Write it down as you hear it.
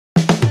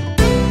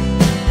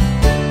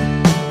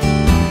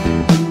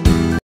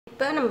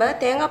இப்போ நம்ம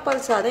தேங்காய்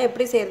பால் சாதம்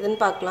எப்படி செய்கிறதுன்னு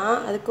பார்க்கலாம்.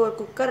 அதுக்கு ஒரு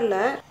குக்கரில்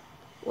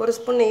 1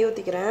 ஸ்பூன் நெய்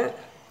ஊற்றிக்கிறேன்.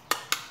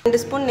 2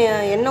 ஸ்பூன்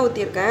எண்ணெய்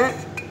ஊற்றிருக்கேன்.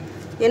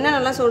 எண்ணெய்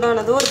நல்லா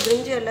சூடானதும் ஒரு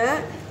பிரிஞ்சி இலை,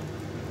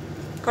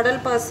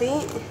 கடல் பாசி,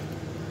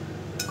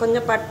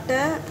 கொஞ்சம் பட்டை,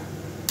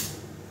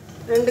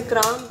 2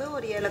 கிராம்பு,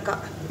 ஒரு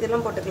ஏலக்காய்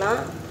இதெல்லாம்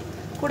போட்டுக்கலாம்.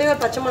 கூடவே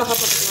ஒரு பச்சை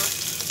மிளகாய் போட்டுக்கலாம்.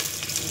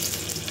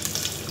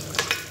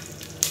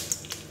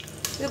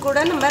 இது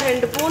கூட நம்ம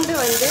 2 பூண்டு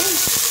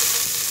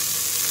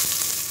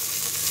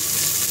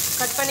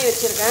கட் பண்ணி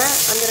வச்சுருக்கேன்.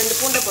 அந்த 2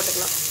 பூண்டை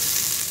போட்டுக்கலாம்.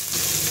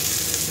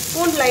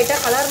 பூண்டு லைட்டாக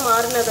கலர்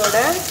மாறினதோட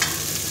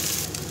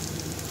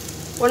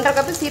 1.5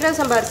 கப்பு சீரக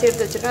சம்பா அரிசி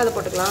எடுத்து வச்சுருக்கேன், அதை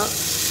போட்டுக்கலாம்.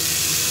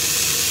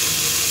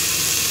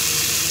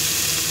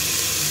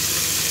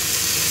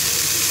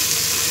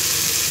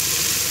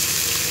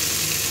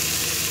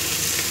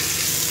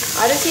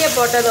 அரிசியை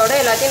போட்டதோட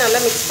எல்லாத்தையும்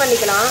நல்லா மிக்ஸ்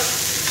பண்ணிக்கலாம்.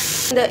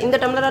 இந்த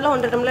டம்ளரால்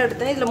 1.5 டம்ளர்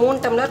எடுத்தேன். இதில்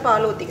 3 டம்ளர்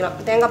பால் ஊற்றிக்கலாம்.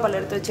 தேங்காய் பால்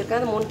எடுத்து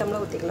வச்சுருக்கேன், அது 3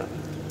 டம்ளர் ஊற்றிக்கலாம்.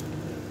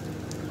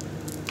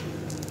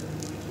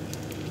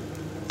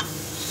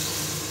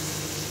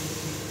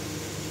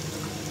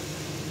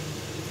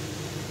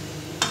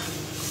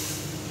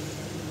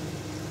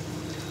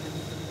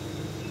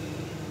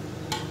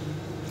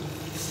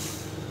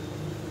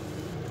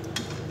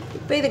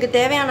 இப்போ இதுக்கு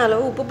தேவையான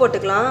அளவு உப்பு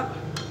போட்டுக்கலாம்.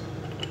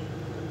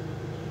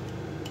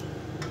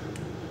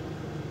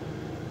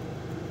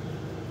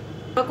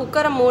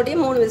 குக்கரை மூடி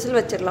 3 விசில்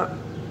வச்சிடலாம்.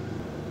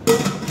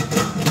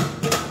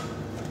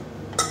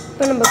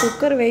 இப்போ நம்ம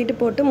குக்கர் வெயிட்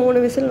போட்டு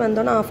 3 விசில்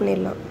வந்தோன்னா ஆஃப்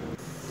பண்ணிடலாம்.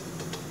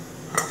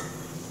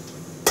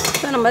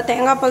 இப்போ நம்ம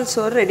தேங்காய் பால்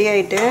சோறு ரெடி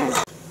ஆகிட்டு,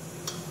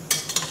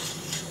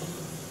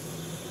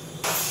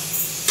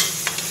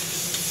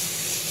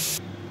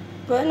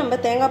 இப்போ நம்ம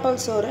தேங்காய்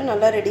பால் சோறு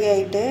நல்லா ரெடி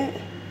ஆகிட்டு,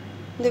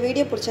 இந்த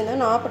வீடியோ பிடிச்சிருந்தா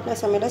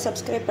நாகப்பட்டினம் சமையலை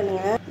சப்ஸ்கிரைப்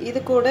பண்ணுங்கள். இது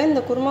கூட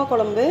இந்த குருமா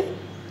குழம்பு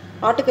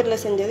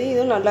ஆட்டுக்கறியில் செஞ்சது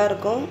இதுவும்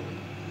நல்லாயிருக்கும்.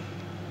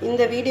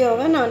 இந்த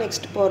வீடியோவை நான்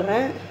நெக்ஸ்ட்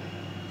போடுறேன்.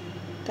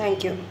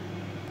 தேங்க்யூ.